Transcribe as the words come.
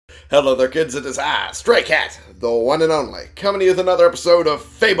Hello there, kids. It is I, Stray Cat, the one and only, coming to you with another episode of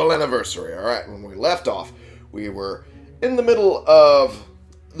Fable Anniversary. Alright, when we left off, we were in the middle of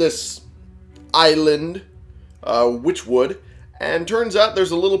this island, Witchwood, and turns out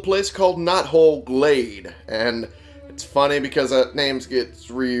there's a little place called Knothole Glade. And it's funny because that name gets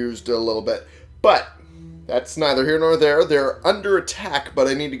reused a little bit. But that's neither here nor there. They're under attack, but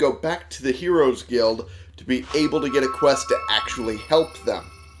I need to go back to the Heroes Guild to be able to get a quest to actually help them.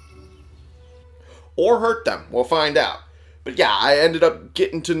 Or hurt them. We'll find out. But yeah, I ended up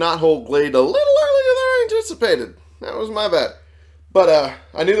getting to Knothole Glade a little earlier than I anticipated. That was my bad. But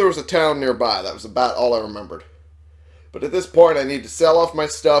I knew there was a town nearby. That was about all I remembered. But at this point, I need to sell off my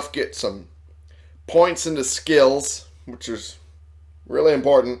stuff, get some points into skills, which is really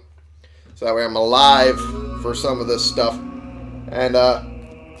important. So that way I'm alive for some of this stuff. And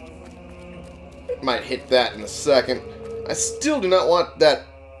might hit that in a second. I still do not want that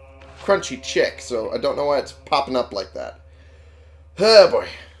crunchy chick, so I don't know why it's popping up like that. Oh boy.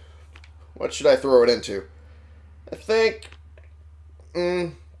 What should I throw it into? I think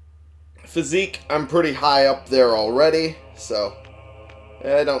physique, I'm pretty high up there already, so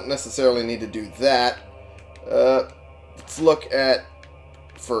I don't necessarily need to do that. Let's look at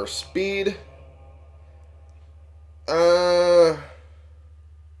for speed.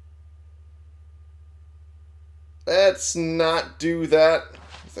 Let's not do that.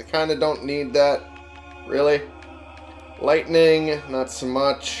 I kind of don't need that, really. Lightning, not so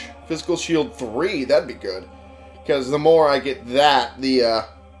much. Physical shield 3, that'd be good. Because the more I get that, the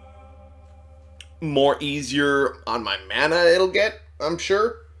more easier on my mana it'll get, I'm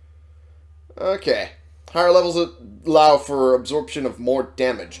sure. Okay. Higher levels allow for absorption of more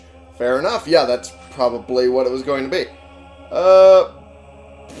damage. Fair enough. Yeah, that's probably what it was going to be.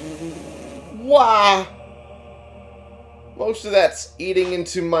 Wow. Most of that's eating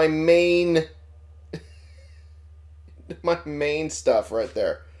into my main stuff right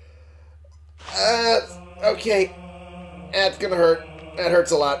there. Okay. That's gonna hurt. That hurts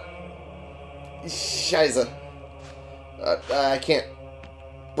a lot. Scheiße. I can't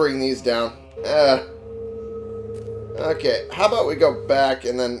bring these down. Okay, how about we go back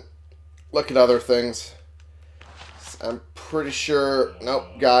and then look at other things. I'm pretty sure...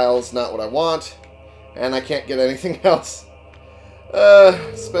 Nope, Guile's not what I want. And I can't get anything else.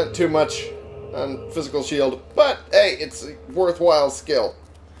 Spent too much on physical shield. But, hey, it's a worthwhile skill.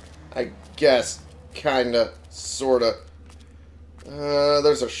 I guess. Kinda. Sorta.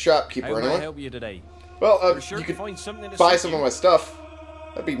 There's a shopkeeper anyway. How may I help you today? Well, Sure you could find something to buy suit some you? of my stuff.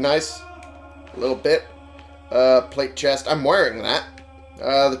 That'd be nice. A little bit. Plate chest. I'm wearing that.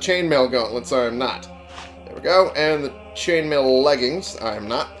 The chainmail gauntlets, I am not. There we go. And the chainmail leggings, I am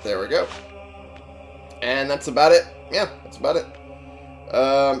not. There we go. And that's about it. Yeah, that's about it.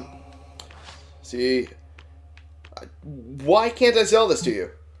 See. Why can't I sell this to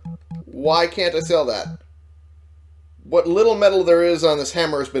you? Why can't I sell that? What little metal there is on this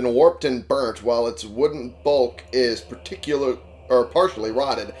hammer has been warped and burnt, while its wooden bulk is partially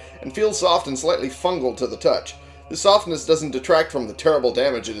rotted, and feels soft and slightly fungal to the touch. This softness doesn't detract from the terrible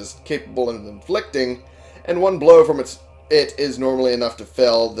damage it is capable of inflicting, and one blow from it is normally enough to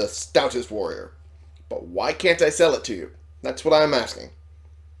fell the stoutest warrior. But why can't I sell it to you? That's what I'm asking.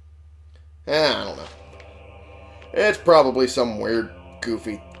 I don't know. It's probably some weird,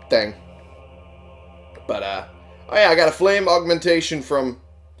 goofy thing. But, oh yeah, I got a flame augmentation from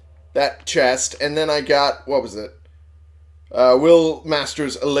that chest, and then I got, what was it? Will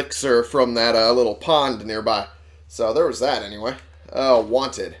Master's elixir from that little pond nearby. So there was that anyway.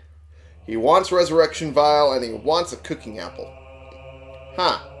 Wanted. He wants Resurrection Vial, and he wants a cooking apple.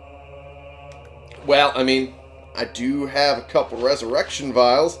 Huh. Well, I mean, I do have a couple Resurrection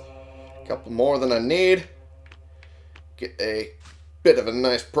Vials. A couple more than I need. Get a bit of a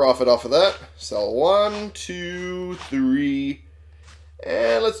nice profit off of that. Sell 1, 2, 3,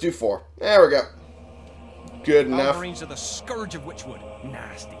 and let's do 4. There we go. Good enough. Balverines are the scourge of Witchwood.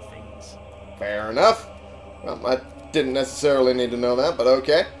 Nasty things. Fair enough. Well, I didn't necessarily need to know that, but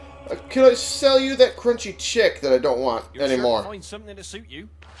okay. Could I sell you that crunchy chick that I don't want anymore? Sure find something to suit you.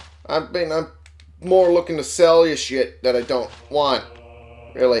 I mean, I'm more looking to sell you shit that I don't want.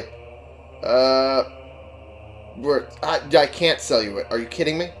 Really. I can't sell you it. Are you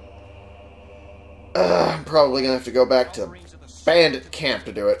kidding me? I'm probably gonna have to go back to bandit camp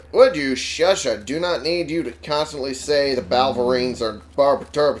to do it. Would you shush? I do not need you to constantly say the Balverines are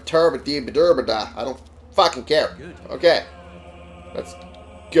barbaturba-turba-dee-ba-durba-da. I don't fucking care. Okay. Let's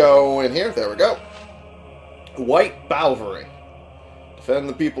go in here. There we go. White Balverine. Defend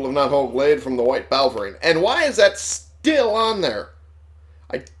the people of Knothole Glade from the White Balverine. And why is that still on there?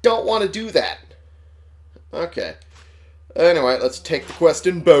 I don't want to do that. Okay. Anyway, let's take the quest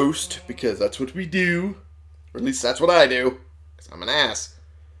and boast, because that's what we do. Or at least that's what I do. Because I'm an ass.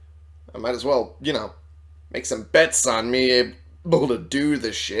 I might as well, you know, make some bets on me able to do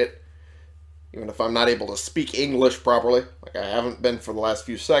this shit. Even if I'm not able to speak English properly, like I haven't been for the last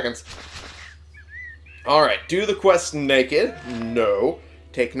few seconds. Alright, do the quest naked. No.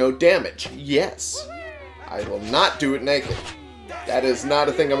 Take no damage. Yes. I will not do it naked. That is not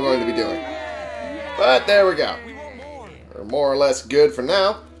a thing I'm going to be doing. But there we go. We're more or less good for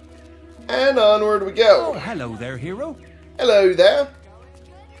now. And onward we go. Oh, hello there, hero. Hello there.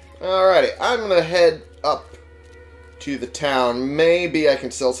 Alrighty, I'm going to head up to the town. Maybe I can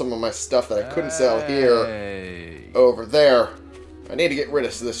sell some of my stuff that I couldn't sell here over there. I need to get rid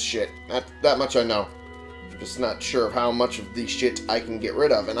of this shit. That much I know. I'm just not sure of how much of the shit I can get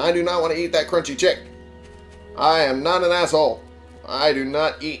rid of. And I do not want to eat that crunchy chick. I am not an asshole. I do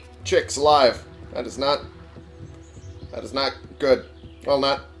not eat chicks alive. That is not good. Well,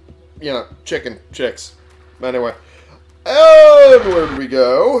 not, you know, chicken chicks. Anyway. And where do we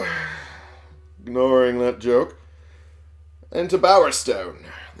go? Ignoring that joke. Into Bowerstone.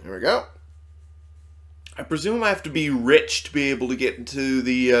 There we go. I presume I have to be rich to be able to get into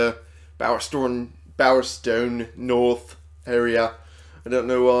the Bowerstone North area. I don't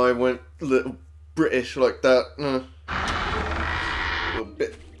know why I went a little British like that. A little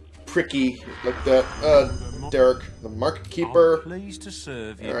bit pricky like that. Derek, the market keeper. I'm pleased to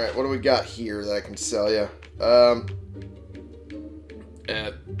serve you. Alright, what do we got here that I can sell you?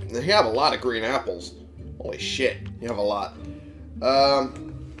 You have a lot of green apples. Holy shit, you have a lot.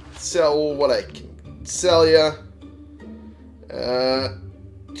 Sell what I can sell you.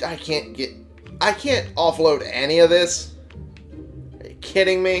 I can't offload any of this. Are you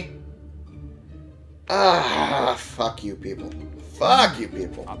kidding me? Ah, fuck you people. Fuck you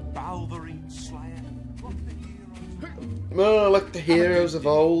people. A Balverine slayer. Oh, like the heroes of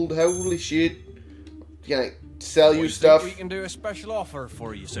old. Holy shit. Can I sell you stuff? We can do a special offer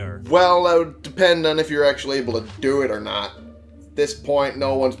for you, sir. Well, that would depend on if you're actually able to do it or not. At this point,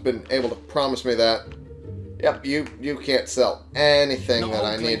 no one's been able to promise me that. Yep, you can't sell anything that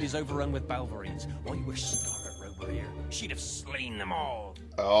I Knothole Glade need. is overrun with balverines. I wish Scarlet Robe were here. She'd have slain them all.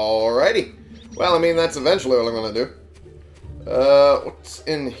 Alrighty. Well, I mean, that's eventually what I'm going to do. What's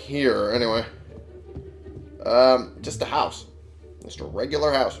in here, anyway? Just a house. Just a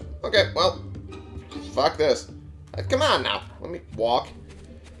regular house. Okay, well, fuck this. Come on now. Let me walk.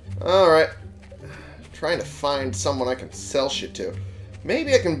 Alright. Trying to find someone I can sell shit to.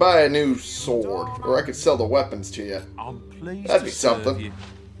 Maybe I can buy a new sword, or I could sell the weapons to you. I'm pleased That'd be something.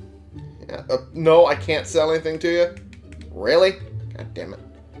 Yeah, no, I can't sell anything to you? Really? God damn it.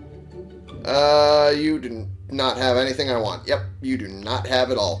 You do not have anything I want. Yep, you do not have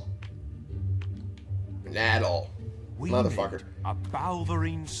it all. At all. Motherfucker. A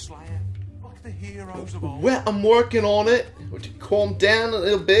Balverine slayer. Like the heroes of old. Well, I'm working on it. Would you calm down a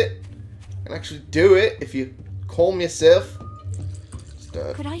little bit? I can actually do it if you calm yourself. Just,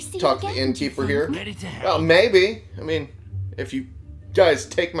 Could I see talk to you the again, innkeeper Tiffany? here. Ready to help. Well, maybe. I mean, if you guys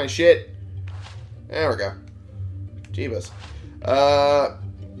take my shit. There we go. Jeebus.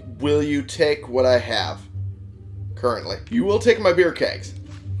 Will you take what I have currently? You will take my beer kegs.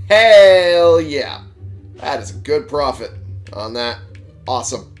 Hell yeah. That is a good profit on that.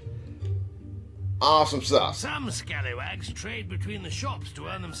 Awesome. Awesome stuff. Some scallywags trade between the shops to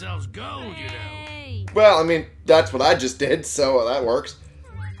earn themselves gold, you know. Hey. Well, I mean, that's what I just did, so that works.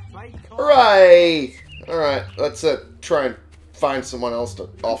 Hooray! Alright, let's try and find someone else to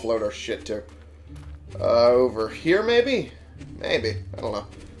offload our shit to. Over here, maybe? Maybe. I don't know.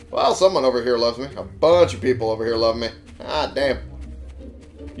 Well, someone over here loves me. A bunch of people over here love me. Ah, damn.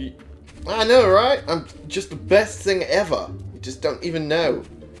 I know, right? I'm just the best thing ever. You just don't even know.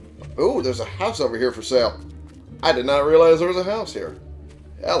 Ooh, there's a house over here for sale. I did not realize there was a house here.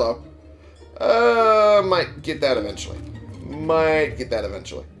 Hello. Might get that eventually. Might get that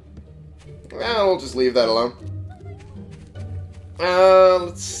eventually. Well, we'll just leave that alone.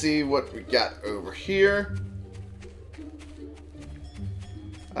 Let's see what we got over here.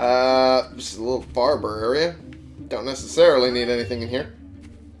 Just a little barber area. Don't necessarily need anything in here.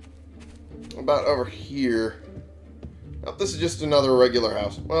 What about over here? Oh, this is just another regular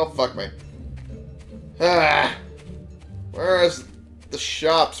house. Well, fuck me. Where is the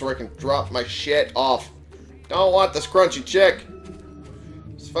shops where I can drop my shit off? Don't want this crunchy chick.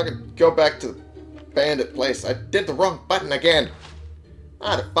 Let's fucking go back to the bandit place. I did the wrong button again.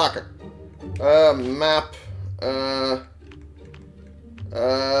 Motherfucker. Map.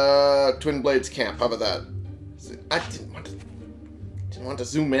 Twin Blades Camp. How about that? I didn't didn't want to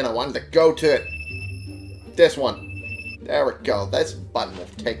zoom in. I wanted to go to it. This one. There we go. This button will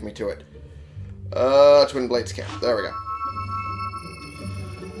take me to it. Twin Blades camp. There we go.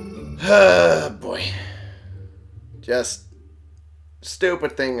 Ah, boy. Just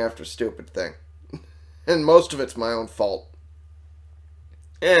stupid thing after stupid thing. And most of it's my own fault.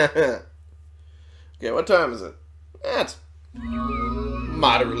 Okay, what time is it? That's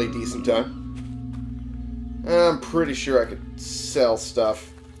moderately decent time. I'm pretty sure I could sell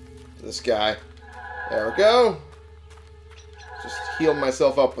stuff to this guy. There we go. Just heal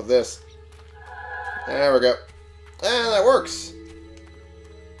myself up with this. There we go. And that works.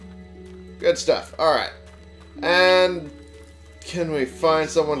 Good stuff. Alright. And can we find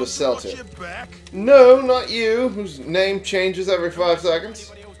someone to sell to? No, not you, whose name changes every 5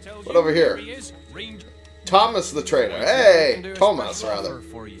 seconds. But over here. Thomas the Trader. Hey! Thomas, rather.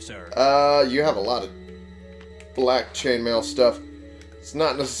 You have a lot of black chainmail stuff. It's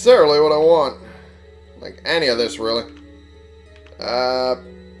not necessarily what I want. Like any of this, really.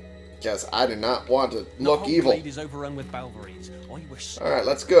 Guess I do not want to look evil. Alright,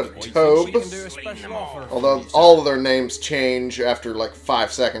 let's go to Tobe. Although all of their names change after like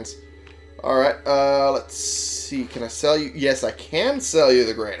 5 seconds. Alright, let's see. Can I sell you? Yes, I can sell you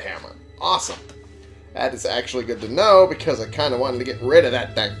the Great Hammer. Awesome. That is actually good to know because I kind of wanted to get rid of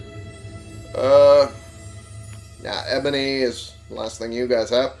that thing. Yeah, Ebony is the last thing you guys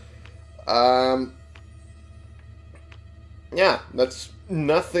have. Yeah, that's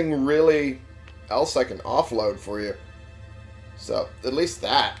nothing really else I can offload for you. So, at least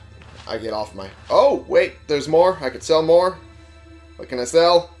that I get off my... Oh, wait, there's more. I could sell more. What can I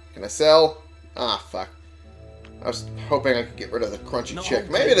sell? Can I sell? Ah, fuck. I was hoping I could get rid of the crunchy chick.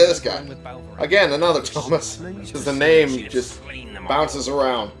 Maybe this guy. Again, another Thomas. Because the name just bounces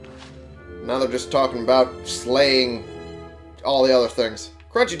around. Now they're just talking about slaying all the other things.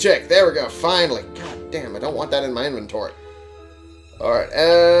 Crunchy chick. There we go. Finally. God damn, I don't want that in my inventory. Alright,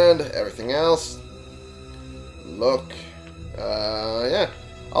 and everything else. Look. Yeah.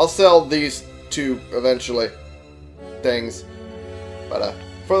 I'll sell these two eventually. Things. But,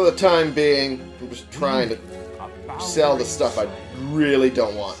 for the time being, I'm just trying to sell the stuff I really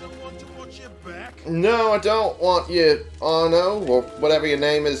don't want. No, I don't want you, Arno, or whatever your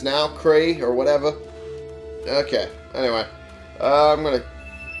name is now, Cree, or whatever. Okay, anyway. I'm gonna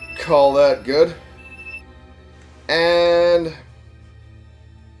call that good. And...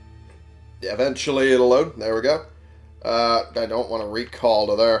 yeah, eventually it'll load. There we go. I don't want to recall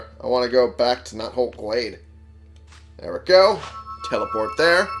to there. I want to go back to Knothole Glade. There we go. Teleport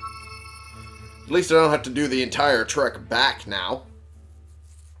there. At least I don't have to do the entire trek back now.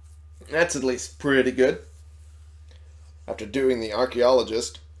 That's at least pretty good. After doing the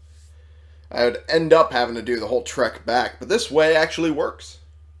archaeologist, I would end up having to do the whole trek back, but this way actually works.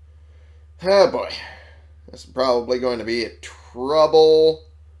 Oh boy. This is probably going to be a trouble.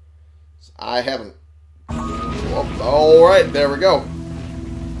 I haven't... oh, alright, there we go.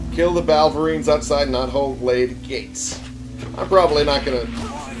 Kill the balverines outside Knothole Glade gates. I'm probably not going to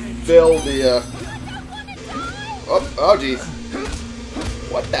fill the... oh jeez.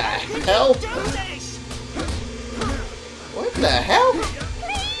 What the hell? What the hell?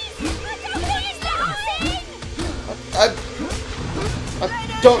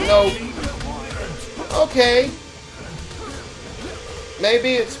 I don't know. Okay.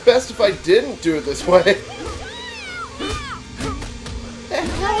 Maybe it's best if I didn't do it this way. The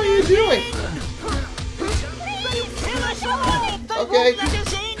hell are you doing? Okay.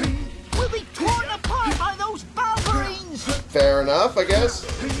 We'll be torn apart by those balverines. Fair enough, I guess.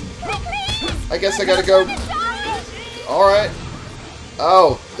 I guess I gotta go. Alright.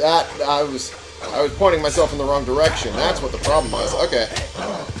 Oh, that I was pointing myself in the wrong direction. That's what the problem was. Okay.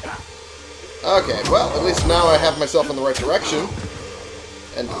 Okay, well, at least now I have myself in the right direction.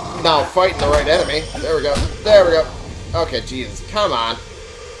 And now fighting the right enemy. There we go. There we go. Okay, Jesus. Come on.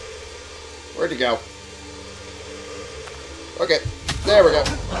 Where'd you go? Okay. There we go.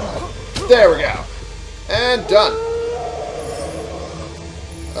 There we go. And done.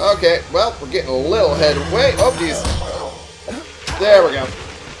 Okay, well, we're getting a little ahead. Wait, oh, geez. There we go.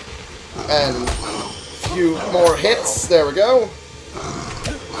 And a few more hits. There we go.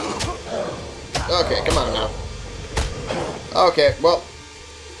 Okay, come on now. Okay, well,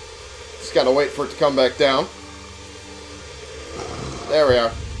 just gotta wait for it to come back down. There we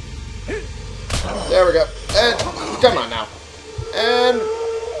are. There we go. And come on now. And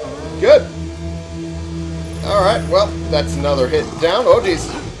good. Alright, well, that's another hit down. Oh, jeez.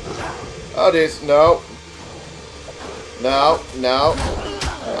 Oh, jeez. No. No. No.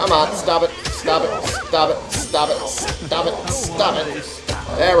 Come on. Stop it. Stop it. Stop it. Stop it. Stop it. Stop it.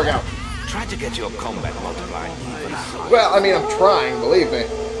 There we go. Try to get your combat multiplied even higher. Well, I mean, I'm trying, believe me.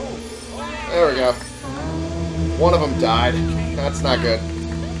 There we go. One of them died. That's not good.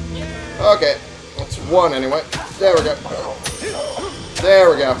 Okay. That's one anyway. There we go.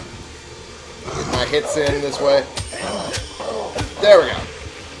 There we go. Get my hits in this way. There we go.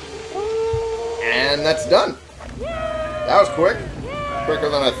 And that's done. That was quick. Quicker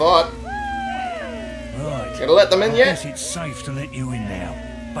than I thought. Right. Gonna let them in I yet? guess it's safe to let you in now.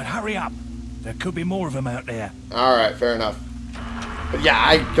 But hurry up. There could be more of them out there. Alright, fair enough. But yeah,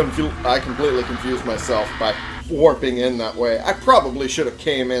 I completely confused myself by warping in that way. I probably should have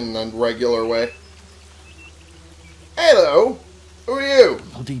came in the regular way. Hello! Who are you?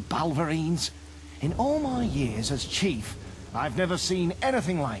 Bloody balverines. In all my years as chief, I've never seen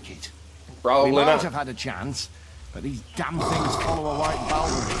anything like it. Probably We might not. have had a chance, but these damn things follow a white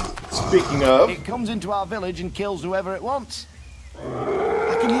balverine. Speaking of... It comes into our village and kills whoever it wants.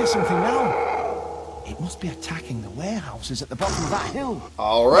 I can hear something now. It must be attacking the warehouses at the bottom of that hill.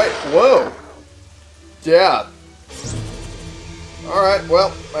 Alright, whoa. Yeah. Alright,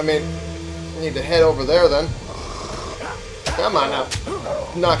 well, I mean, I need to head over there then. Come on now.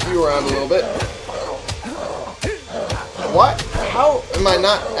 Knock you around a little bit. What? How am I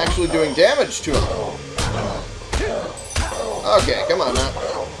not actually doing damage to him? Okay, come on now.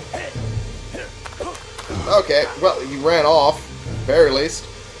 Okay, well, he ran off, at the very least.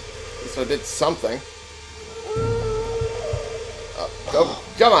 At least I did something. Oh,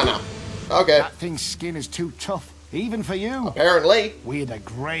 come on now. Okay. That thing's skin is too tough, even for you. Apparently. We had a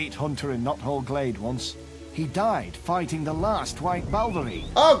great hunter in Knothole Glade once. He died fighting the last white balverine.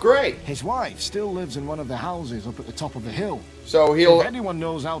 Oh, great. His wife still lives in one of the houses up at the top of the hill. So he'll... If anyone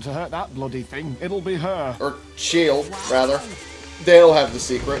knows how to hurt that bloody thing, it'll be her. Or shield, rather. They'll have the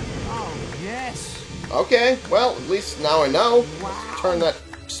secret. Oh, yes. Okay, well, at least now I know. Turn that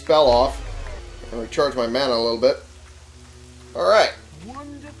spell off. And recharge my mana a little bit. Alright.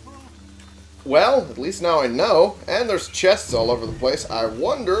 Wonderful. Well, at least now I know. And there's chests all over the place. I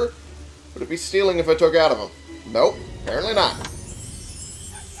wonder, would it be stealing if I took out of them? Nope, apparently not.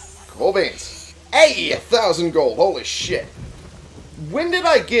 Cool beans. Hey, 1,000 gold. Holy shit. When did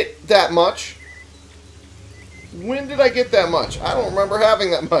I get that much? When did I get that much? I don't remember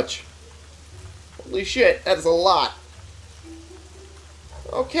having that much. Holy shit, that is a lot.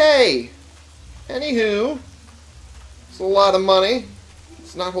 Okay. Anywho, it's a lot of money.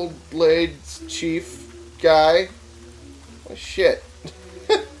 It's Knothole Glade's chief guy. Oh, shit.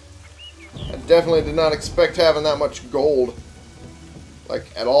 I definitely did not expect having that much gold. Like,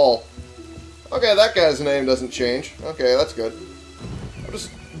 at all. Okay, that guy's name doesn't change. Okay, that's good. I'm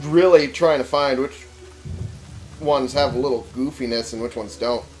just really trying to find which ones have a little goofiness and which ones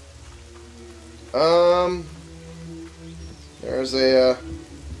don't. There's a,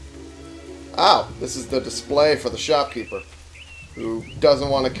 oh, this is the display for the shopkeeper, who doesn't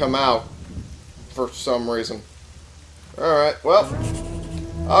want to come out for some reason. Alright, well,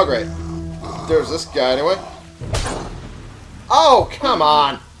 oh great. There's this guy anyway. Oh, come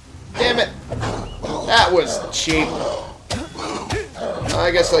on! Damn it! That was cheap.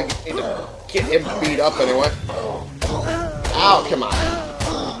 I guess I need to get him beat up anyway. Oh, come on.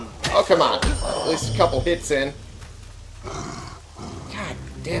 Oh, come on. At least a couple hits in. God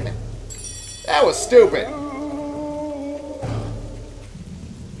damn it. That was stupid.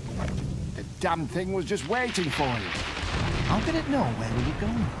 The damn thing was just waiting for you. How could it know where we were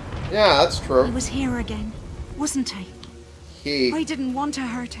going? Yeah, that's He true. was here again, wasn't he? I He... didn't want to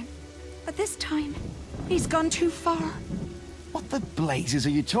hurt him. But this time, he's gone too far. What the blazes are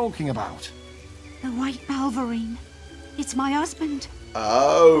you talking about? The white balverine. It's my husband. Or it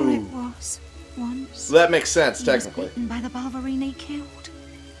Oh. was, once. That makes sense, He was technically. bitten by the balverine he killed.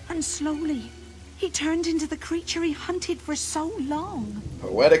 And slowly, he turned into the creature he hunted for so long.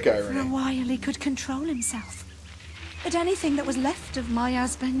 Poetic For a irony. while, he could control himself. But anything that was left of my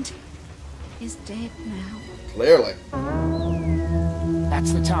husband is dead now. Clearly.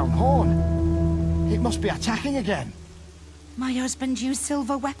 That's the town horn. It must be attacking again. My husband used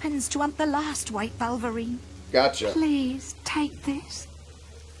silver weapons to hunt the last white balverine. Gotcha. Please take this.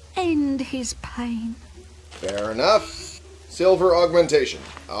 End his pain. Fair enough. Silver augmentation.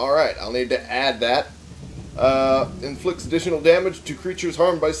 Alright, I'll need to add that. Inflicts additional damage to creatures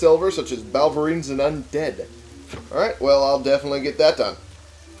harmed by silver, such as balverines and undead. Alright, well, I'll definitely get that done.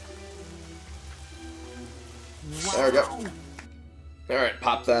 There we go. Alright,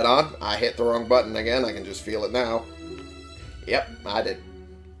 pop that on. I hit the wrong button again. I can just feel it now. Yep, I did.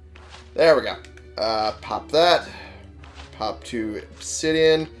 There we go. Pop that. Pop to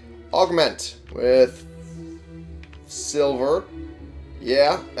obsidian. Augment with silver.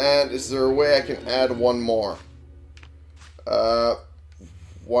 Yeah, and is there a way I can add one more?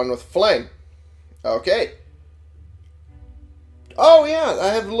 One with flame. Okay. Oh, yeah, I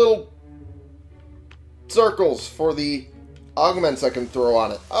have little circles for the augments I can throw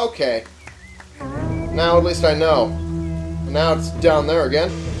on it. Okay. Now at least I know. Now it's down there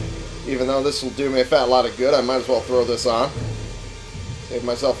again. Even though this will do me a fat lot of good, I might as well throw this on. Save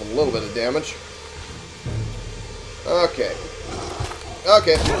myself a little bit of damage. Okay.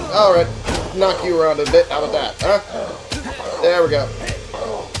 Okay, alright. Knock you around a bit. How about that, huh? There we go.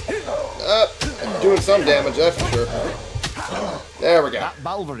 Doing some damage, that's for sure. There we go. That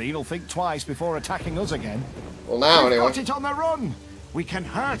balverine will think twice before attacking us again. Well, now We've anyway. got it on the run. We can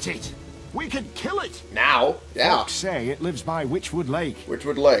hurt it. We can kill it. Now? Yeah. Folks say it lives by Witchwood Lake.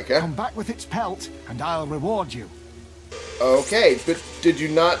 Witchwood Lake, huh? Come back with its pelt, and I'll reward you. Okay, but did you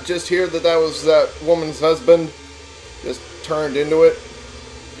not just hear that that was that woman's husband? Just turned into it?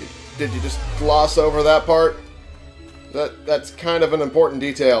 Did you just gloss over that part? That's kind of an important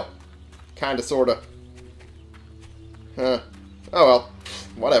detail. Kinda, sorta. Huh. Oh well.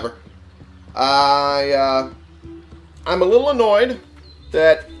 Whatever. I'm a little annoyed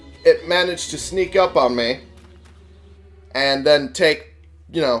that it managed to sneak up on me and then take,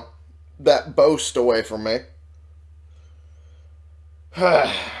 you know, that boast away from me.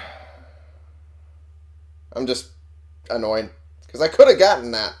 I'm just annoyed. Because I could have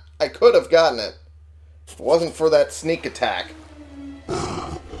gotten that. I could have gotten it. If it wasn't for that sneak attack.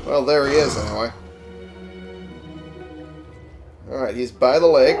 Well, there he is anyway. Alright, he's by the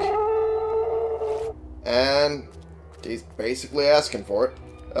lake. And he's basically asking for it.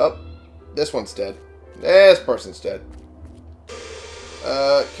 Oh, this one's dead. This person's dead.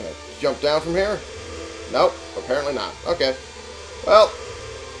 Can I jump down from here? Nope, apparently not. Okay. Well,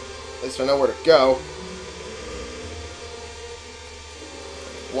 at least I know where to go.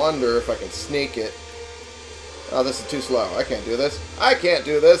 Wonder if I can sneak it. Oh, this is too slow. I can't do this. I can't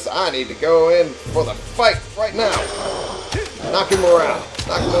do this. I need to go in for the fight right now. Knock him around.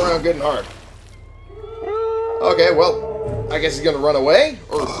 Knock him around good and hard. Okay, well, I guess he's going to run away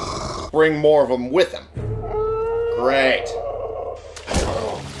or bring more of them with him. Great.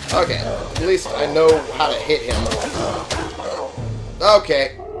 Okay, at least I know how to hit him.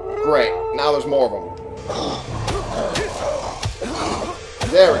 Okay, great. Now there's more of them.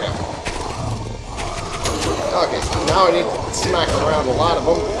 There we go. Okay, so now I need to smack around a lot of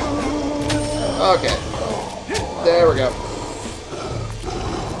them. Okay. There we go.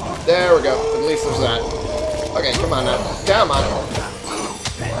 There we go. At least there's that. Okay, come on now. Come on.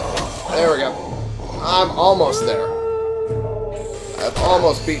 There we go. I'm almost there. I've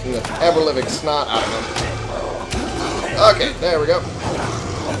almost beaten the ever-living snot out of him. Okay, there we go.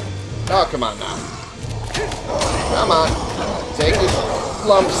 Oh, come on now. Come on. Take your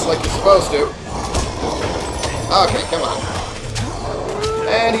lumps like you're supposed to. Okay, come on.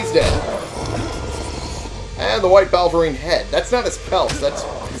 And he's dead. And the white balverine head. That's not his pelt, that's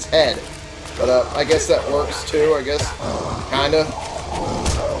his head. But I guess that works too, I guess. Kinda.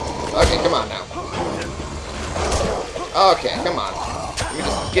 Okay, come on now. Okay, come on. Let me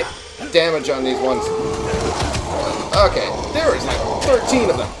just get damage on these ones. Okay, there is like 13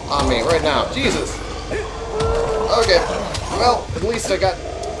 of them on me right now. Jesus. Okay, well, at least I got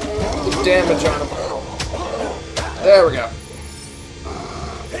the damage on them. There we go.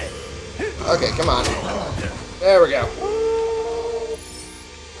 Okay, come on. There we go.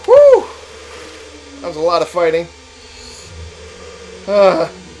 Whew! That was a lot of fighting.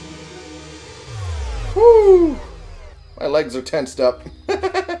 Whew! My legs are tensed up.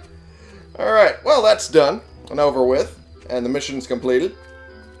 Alright, well that's done and over with. And the mission's completed.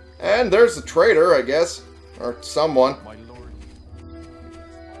 And there's the traitor, I guess. Or someone.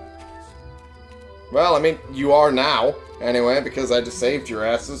 Well, I mean, you are now, anyway, because I just saved your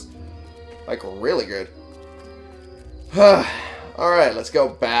asses. Like, really good. Alright, let's go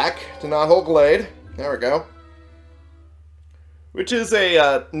back to Knothole Glade. There we go. Which is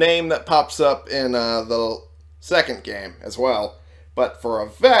a name that pops up in the second game as well, but for a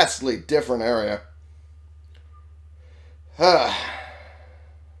vastly different area.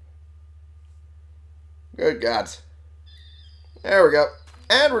 Good gods. There we go.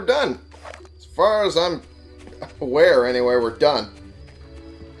 And we're done. As far as I'm aware, anyway, we're done.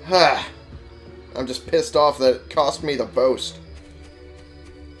 I'm just pissed off that it cost me the boast.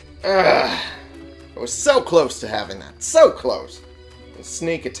 I was so close to having that. So close. A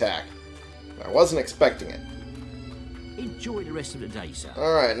sneak attack. I wasn't expecting it. Enjoy the rest of the day, sir.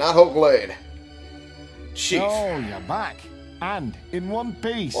 Alright, Knothole Glade. Chief. Oh, you're back. and in one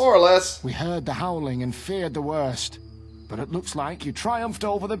piece. More or less. We heard the howling and feared the worst, but it looks like you triumphed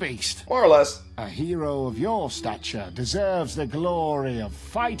over the beast. More or less. A hero of your stature deserves the glory of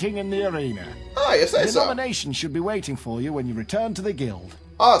fighting in the arena. Ah, you say The so. nomination should be waiting for you when you return to the guild.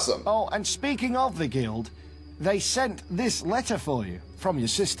 Awesome. Oh, and speaking of the guild, they sent this letter for you from your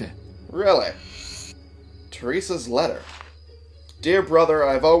sister. Really? Teresa's letter. Dear brother,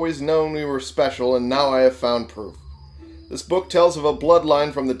 I have always known we were special, and now I have found proof. This book tells of a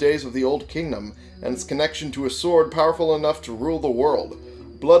bloodline from the days of the Old Kingdom, and its connection to a sword powerful enough to rule the world.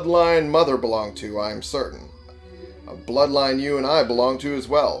 Bloodline Mother belonged to, I am certain. A bloodline you and I belong to as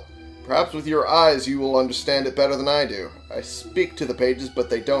well. Perhaps with your eyes you will understand it better than I do. I speak to the pages, but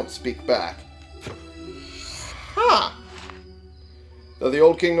they don't speak back. Huh! Though the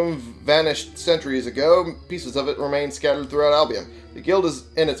Old Kingdom vanished centuries ago, pieces of it remain scattered throughout Albion. The guild is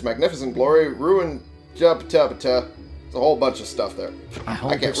in its magnificent glory, ruined, jabba-tabba-ta. There's a whole bunch of stuff there.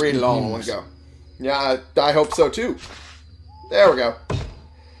 I can't read it all in one go. Yeah, I hope so too. There we go.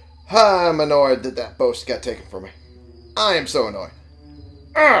 I'm annoyed that that boast got taken from me. I am so annoyed.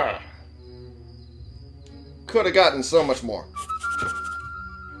 Could have gotten so much more.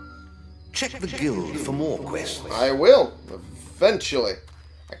 Check the guild for more quests. I will, eventually.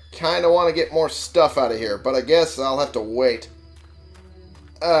 I kind of want to get more stuff out of here, but I guess I'll have to wait.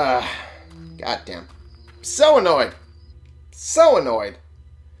 Goddamn. So annoyed. So annoyed.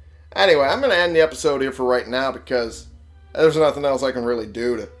 Anyway, I'm going to end the episode here for right now because there's nothing else I can really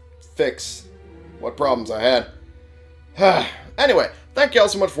do to fix what problems I had. Anyway, thank you all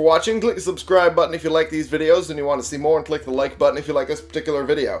so much for watching. Click the subscribe button if you like these videos and you want to see more, and click the like button if you like this particular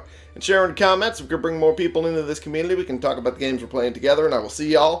video. And share in the comments. If we can bring more people into this community, we can talk about the games we're playing together, and I will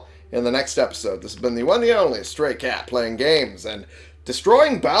see y'all in the next episode. This has been the one and only Stray Cat playing games and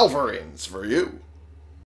destroying balverines for you.